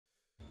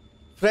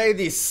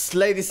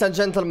Ladies and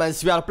gentlemen,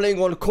 we are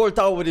playing on Cold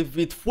Tower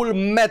with full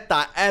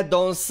meta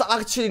add-ons.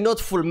 Actually, not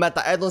full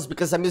meta add-ons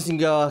because I'm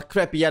using a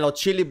crappy yellow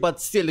chili,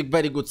 but still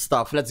very good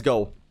stuff. Let's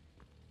go.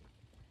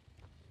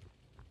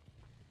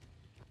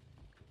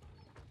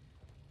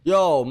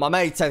 Yo, my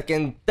mates, I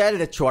can tell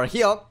that you are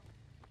here.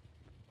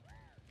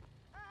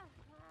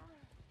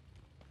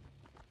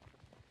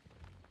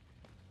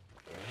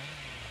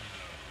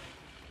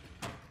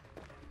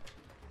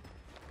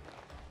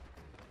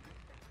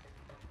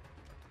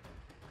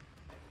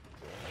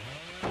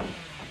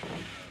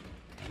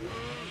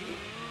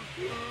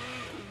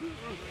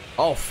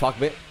 Oh, fuck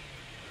me.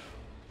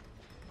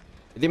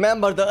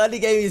 Remember, the early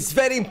game is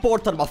very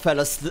important, my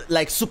fellas.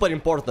 Like, super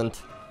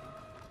important.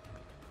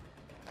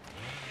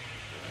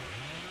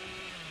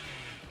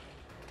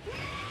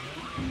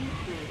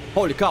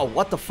 Holy cow,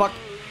 what the fuck?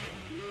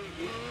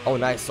 Oh,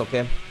 nice,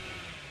 okay.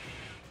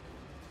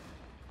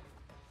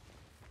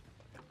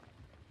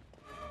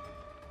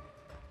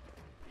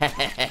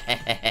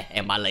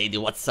 My lady,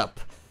 what's up?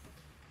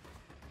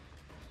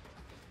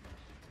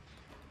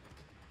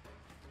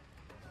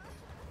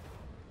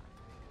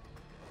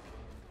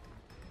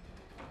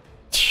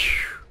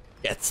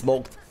 Get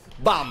smoked.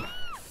 Bam!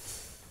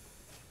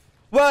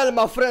 Well,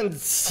 my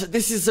friends,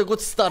 this is a good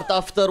start.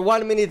 After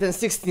 1 minute and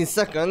 16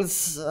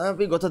 seconds,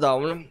 we got it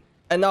down.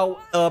 And now,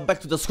 back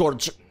to the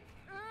Scourge.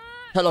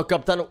 Hello,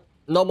 Captain.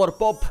 No more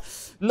pop.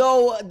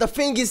 No, the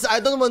thing is, I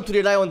don't want to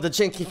rely on the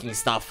chain kicking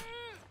stuff.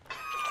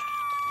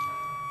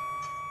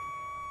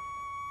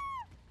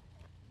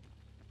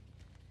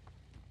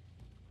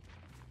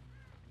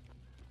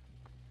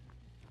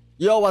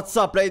 Yo, what's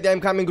up, lady? I'm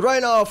coming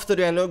right after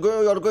you and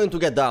you're going to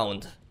get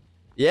downed.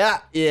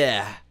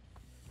 Yeah.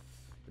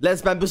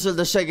 Let's bamboozle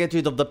the shag, get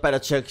rid of the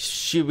paracheck.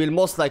 She will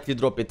most likely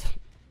drop it.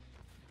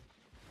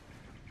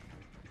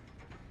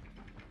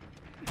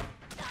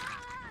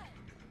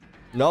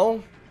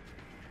 No?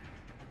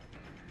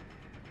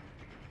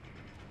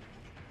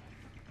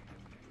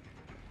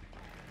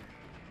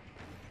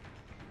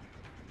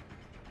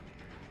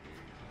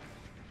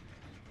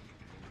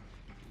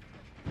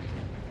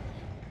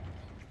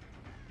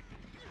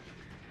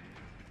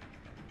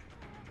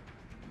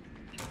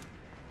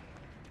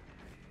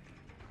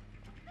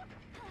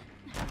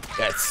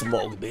 Get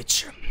smoked,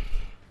 bitch.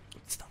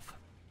 Good stuff.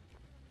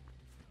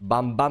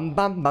 Bam bam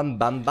bam bam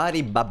bam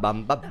bari ba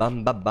bam ba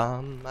bam ba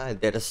bam.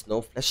 There's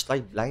no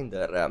flashlight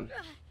blinder.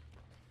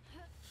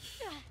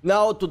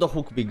 Now to the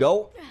hook we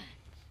go.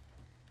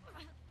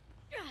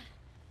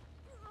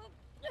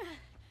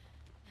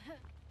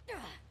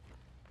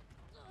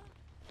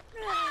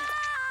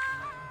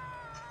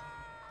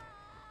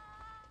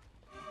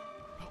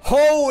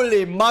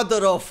 Holy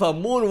mother of a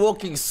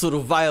moonwalking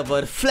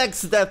survivor.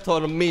 Flex that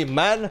on me,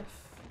 man.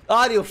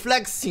 Are you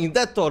flexing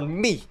that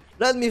on me?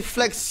 Let me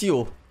flex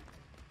you.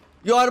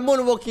 You are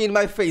moonwalking in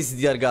my face,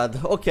 dear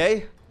God.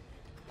 Okay.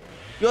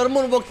 You are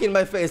moonwalking in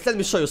my face. Let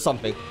me show you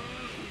something.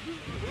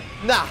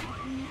 Nah.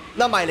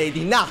 Nah, my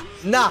lady. Nah.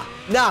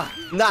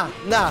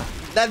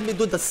 Let me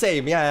do the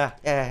same. Yeah.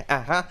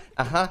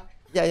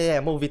 Yeah.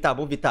 Move it up.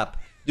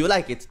 Do you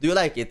like it?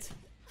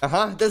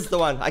 That's the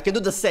one. I can do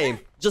the same.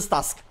 Just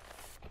ask.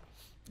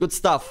 Good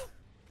stuff.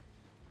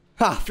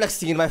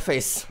 Flexing in my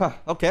face.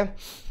 Okay.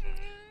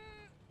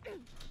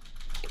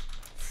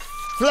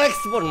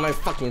 Flex on my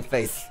fucking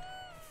face.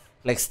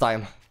 Next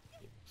time.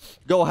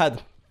 Go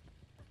ahead.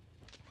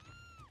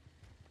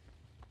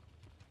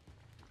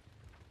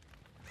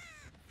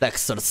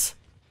 Flexers.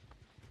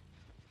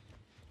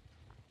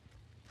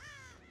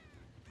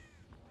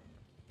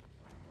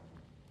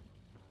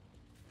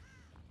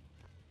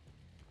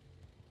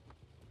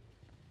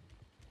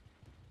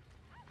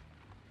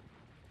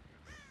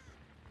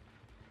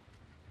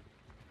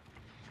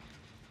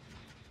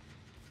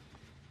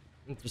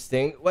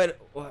 Interesting. Wait.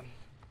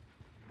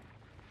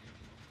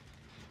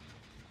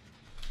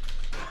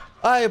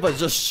 I was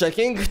just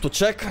checking to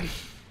check.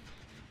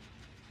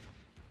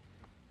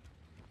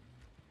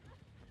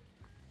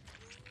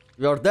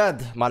 You're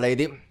dead, my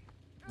lady.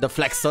 The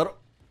flexor.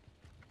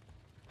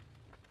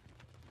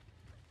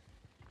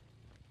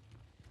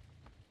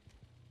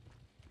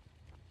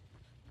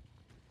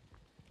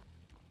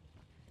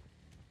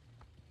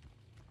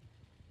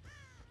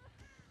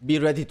 Be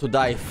ready to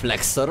die,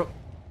 flexor.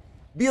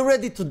 Be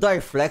ready to die,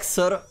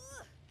 flexor.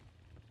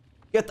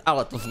 Get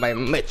out of my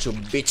match, you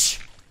bitch.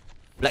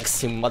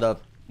 Flexing mother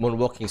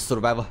moonwalking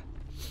survivor.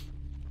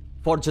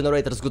 4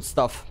 generators, good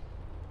stuff.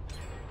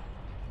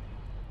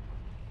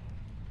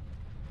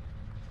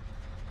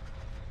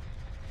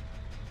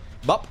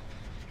 Bop.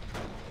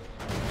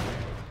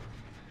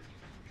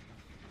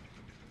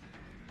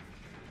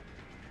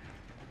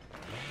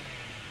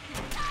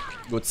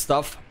 Good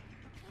stuff.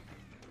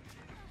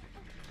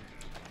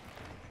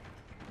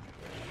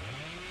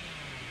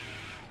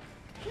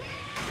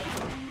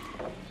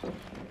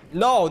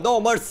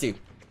 No mercy.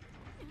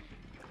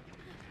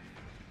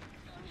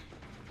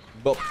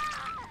 Bop.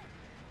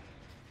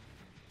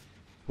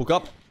 Hook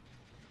up.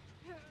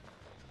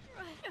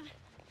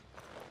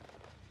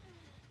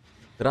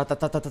 Hook,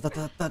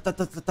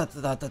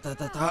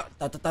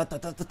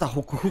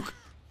 hook.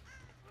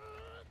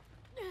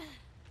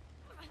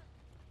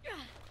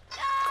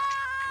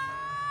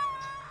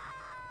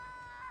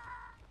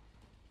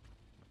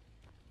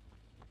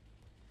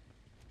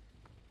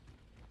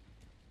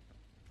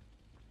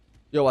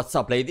 Yo, what's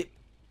up, lady?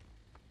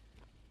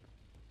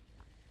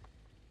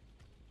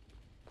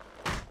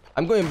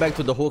 I'm going back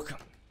to the hook.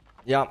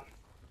 Yeah.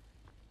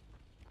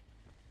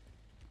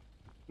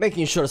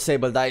 Making sure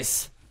Sable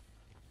dies.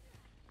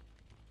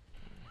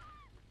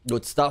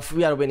 Good stuff.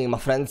 We are winning, my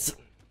friends.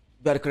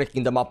 We are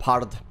cracking them up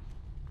hard.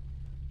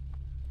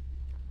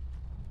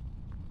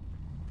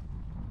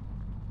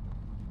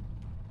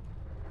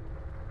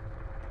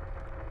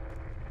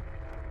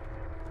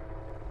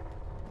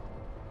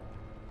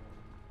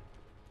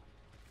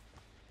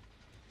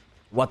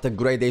 What a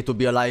great day to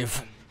be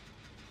alive.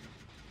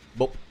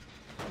 Boop.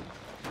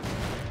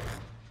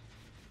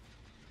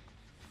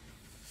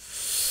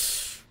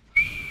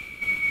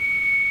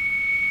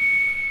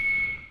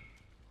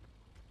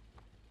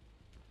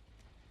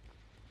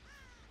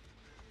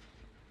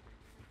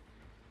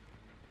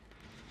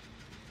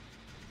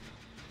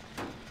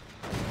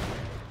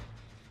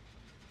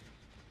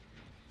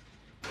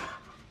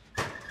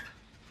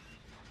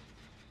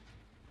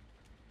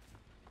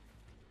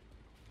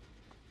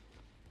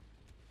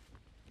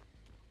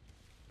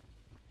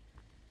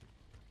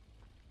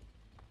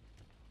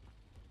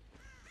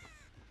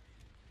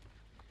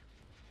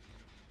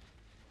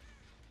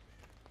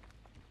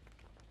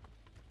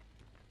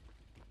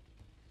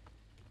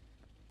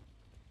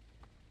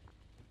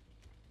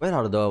 Where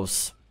are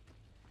those?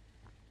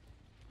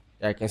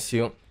 Yeah, I can see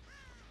you.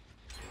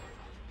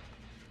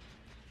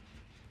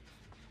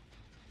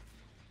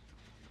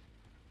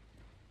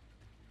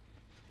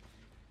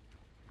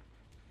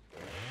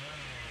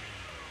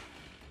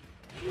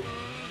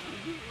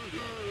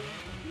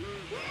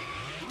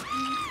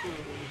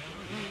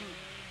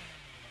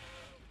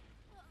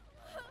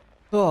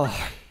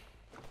 Oh.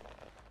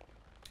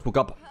 Hook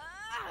up.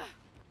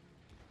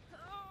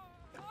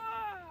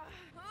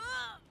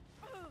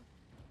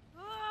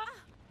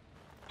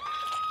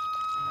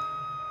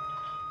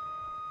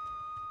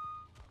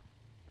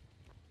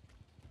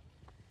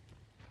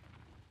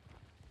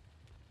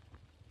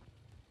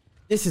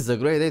 This is a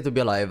great day to be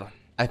alive.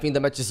 I think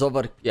the match is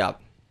over. Yeah.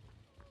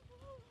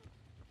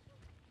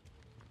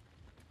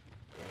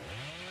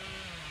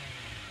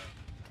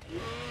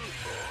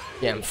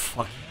 Yeah,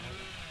 fuck.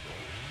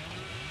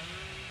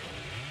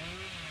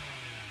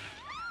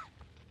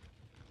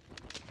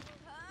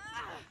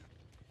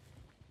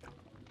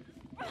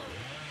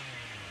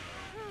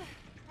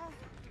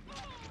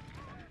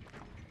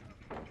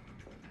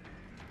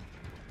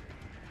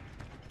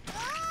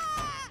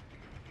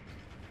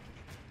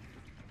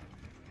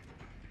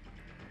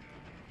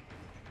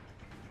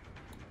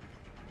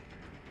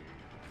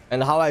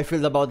 And how I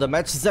feel about the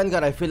match,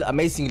 Zengar, I feel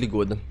amazingly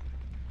good.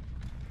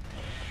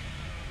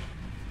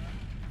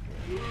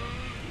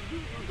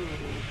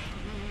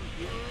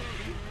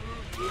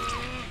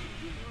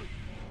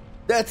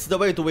 That's the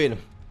way to win.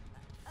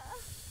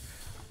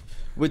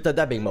 With the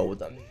dabbing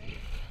mode.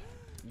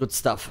 Good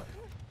stuff.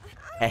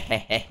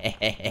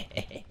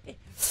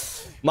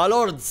 My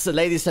lords,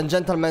 ladies and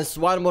gentlemen,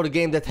 one more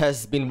game that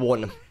has been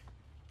won.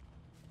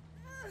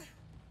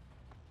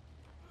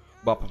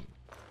 Bop.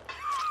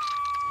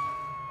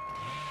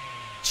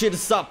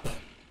 Cheers up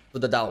to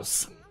the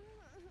downs.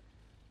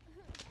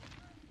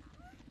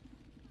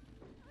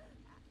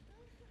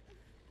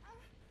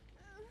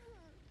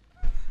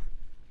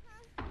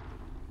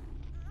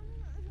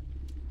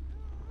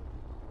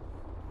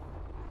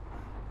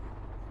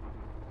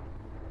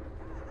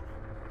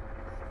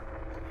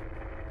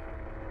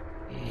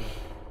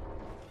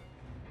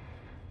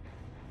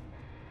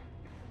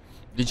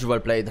 GG, well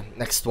played.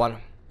 Next one.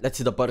 Let's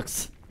see the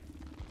perks.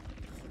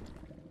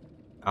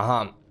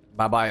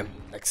 Bye bye.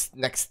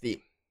 Next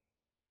team.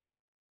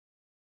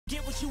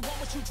 Get what you want,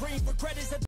 what you dream, regret is a